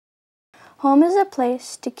Home is a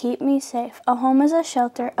place to keep me safe. A home is a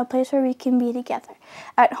shelter, a place where we can be together.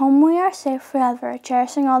 At home we are safe forever,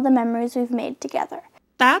 cherishing all the memories we've made together.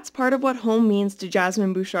 That's part of what home means to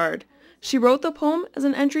Jasmine Bouchard. She wrote the poem as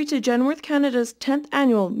an entry to Genworth Canada's 10th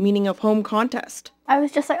annual Meaning of Home contest. I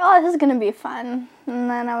was just like, oh, this is going to be fun. And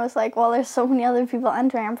then I was like, well, there's so many other people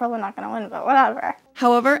entering, I'm probably not going to win, but whatever.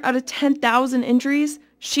 However, out of 10,000 entries,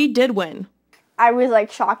 she did win. I was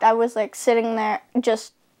like shocked. I was like sitting there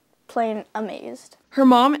just plain amazed. Her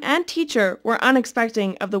mom and teacher were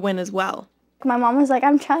unexpecting of the win as well. My mom was like,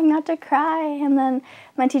 I'm trying not to cry. And then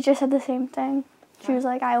my teacher said the same thing. She was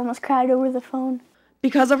like, I almost cried over the phone.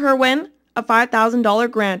 Because of her win, a $5,000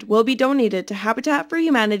 grant will be donated to Habitat for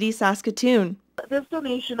Humanity Saskatoon. This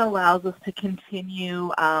donation allows us to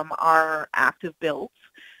continue our active builds.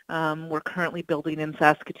 We're currently building in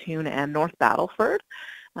Saskatoon and North Battleford.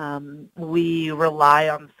 We rely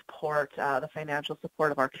on support, the financial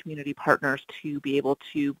support of our community partners to be able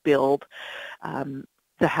to build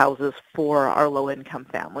the houses for our low-income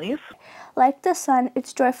families. Like the sun,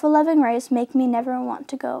 its joyful loving rays make me never want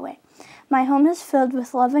to go away. My home is filled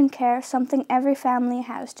with love and care, something every family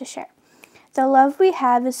has to share. The love we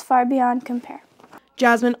have is far beyond compare.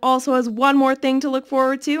 Jasmine also has one more thing to look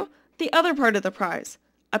forward to, the other part of the prize,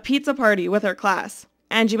 a pizza party with her class.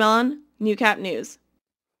 Angie Mellon, Newcap News.